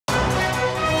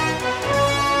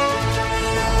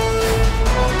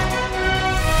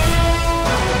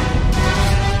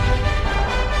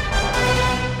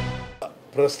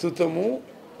ప్రస్తుతము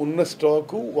ఉన్న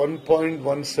stock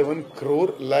 1.17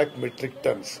 crore lakh metric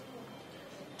tons.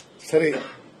 సరే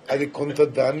అది కొంత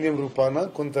ధాన్యం రూపాన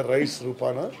కొంత రైస్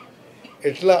రూపాన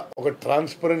ఎట్లా ఒక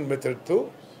ట్రాన్స్పరెంట్ మెథడ్తో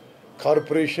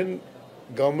కార్పొరేషన్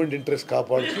గవర్నమెంట్ ఇంట్రెస్ట్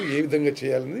కాపాడుతూ ఏ విధంగా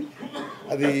చేయాలని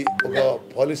అది ఒక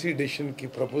పాలసీ డెసిషన్కి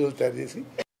ప్రపోజల్ తయారు చేసి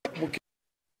ముఖ్య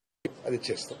అది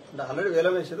చేస్తాం.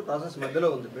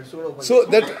 సో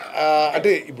దట్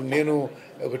అంటే ఇప్పుడు నేను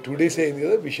ఒక 2 days అయింది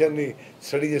కదా, విషయాన్ని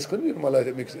స్టడీ చేసుకుని నేను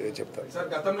మళ్ళీ మీకు చెప్తాను.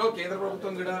 గతంలో కేంద్ర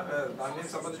ప్రభుత్వం కూడా దానికి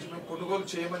సంబంధించి కొనుగోలు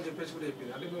చేయమని చెప్పేసి కూడా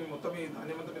చెప్పింది. అంటే మొత్తం ఈ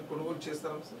ధాన్యం అంతా మీరు కొనుగోలు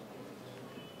చేస్తారా సార్?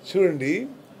 చూడండి,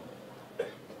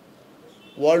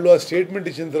 వాళ్ళు ఆ స్టేట్మెంట్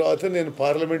ఇచ్చిన తర్వాత నేను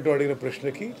పార్లమెంట్లో అడిగిన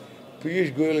ప్రశ్నకి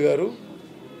పీయూష్ గోయల్ గారు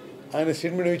ఆయన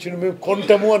స్టేట్మెంట్ ఇచ్చిన మేము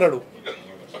కొంటాము అన్నాడు.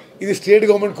 ఇది స్టేట్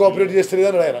గవర్నమెంట్ కోఆపరేట్ చేస్తుంది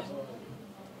అన్నాడు ఆయన.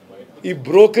 ఈ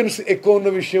బ్రోకన్స్ ఎక్కువ ఉన్న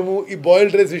విషయము, ఈ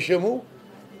బాయిల్డ్ రైస్ విషయము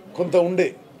కొంత ఉండే.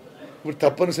 ఇప్పుడు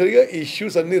తప్పనిసరిగా ఈ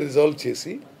ఇష్యూస్ అన్నీ రిజాల్వ్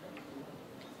చేసి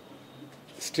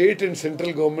స్టేట్ అండ్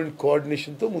సెంట్రల్ గవర్నమెంట్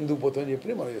కోఆర్డినేషన్తో ముందుకు పోతామని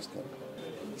చెప్పి మనం చేస్తున్నాను.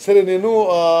 సరే, నేను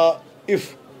if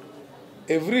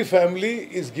every family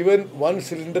is given 1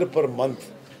 cylinder per month,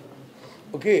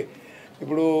 okay,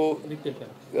 ఇప్పుడు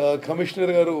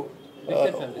కమిషనర్ గారు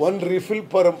 1 refill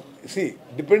per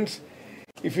depends.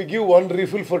 If you give 1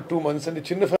 refill for 2 months అంటే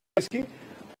చిన్న ఫ్యామిలీస్కి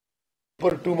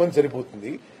ఫర్ 2 months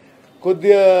సరిపోతుంది.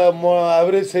 కొద్దిగా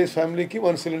యావరేజ్ సైజ్ ఫ్యామిలీకి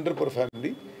 1 cylinder per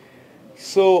family.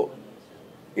 So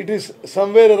it is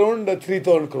somewhere around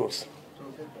 3,000 crores,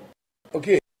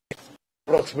 okay,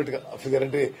 అప్రాక్సిమేట్గా figure.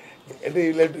 అంటే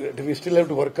we still have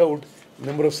to work out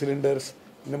number of cylinders,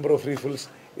 number of refills.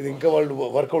 ఇది ఇంకా వాళ్ళు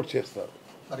వర్కౌట్ చేస్తారు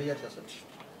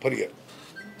పర్ ఇయర్.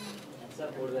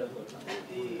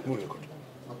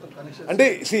 అంటే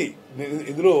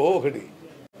ఇందులో ఒకటి.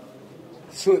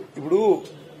 సో ఇప్పుడు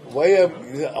why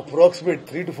approximate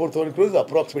 3,000 to 4,000 crores is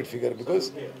approximate figure because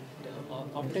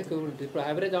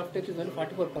average offtake is only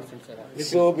 44%, sir.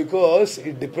 So because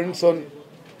it depends on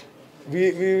we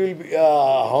will be,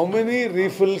 how many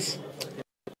refills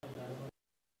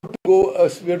go.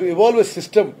 We have to evolve a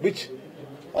system which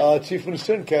Chief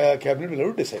Minister and Cabinet will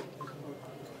have to decide.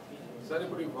 Sir,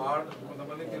 ఇప్పుడు ward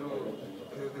కొంతమంది మీరు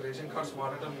ration cards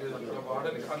వాడటం లేదంటే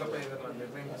వాడని కాళ్ళపై ఏదైనా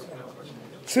నిర్ణయం తీసుకునే అవకాశం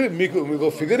ఉంది? సరే, మీకు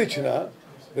ఫిగర్ ఇచ్చిన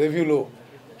రివ్యూలో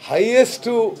హైయెస్ట్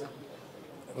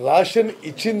రేషన్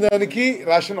ఇచ్చిన దానికి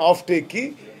రేషన్ ఆఫ్ టేక్కి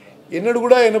ఎన్నడూ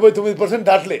కూడా 89%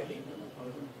 దాటలే.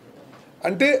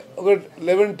 అంటే ఒక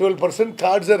 11-12%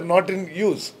 cards are not in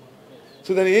use. So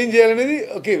దాన్ని ఏం చేయాలనేది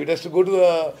okay, it has to go to the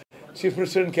chief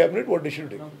minister and cabinet what they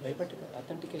should do.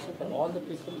 Authentication for all the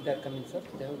people that are coming, sir.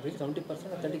 They have reached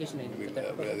 70% authentication.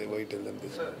 అదే why tell them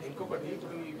this. ఇంకొకటి,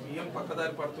 ఇప్పుడు ఈ బియ్యం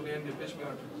పక్కదారి పడుతున్నాయి అని చెప్పేసి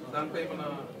మీరు దానిపై ఏమైనా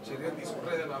చర్య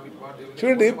తీసుకుంటారా?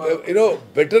 చూడండి,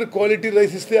 బెటర్ క్వాలిటీ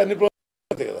రైస్ ఇస్తే అన్ని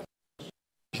ప్రాబ్లమ్స్ అవుతాయి కదా.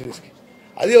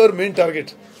 అది అవర్ మెయిన్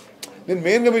టార్గెట్. నేను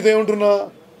మెయిన్గా మీతో ఏమంటున్నా,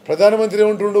 ప్రధానమంత్రి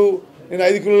ఏమంటుండు, నేను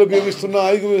 5 కిలోల బియ్యం ఇస్తున్నా,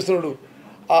 5 కిలో ఇస్తున్నాడు.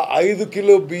 ఆ 5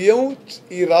 కిలో బియ్యం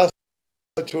ఈ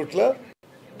రాష్ట్ర చోట్ల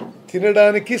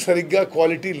తినడానికి సరిగ్గా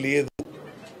క్వాలిటీ లేదు,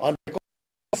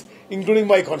 including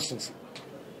my constituency.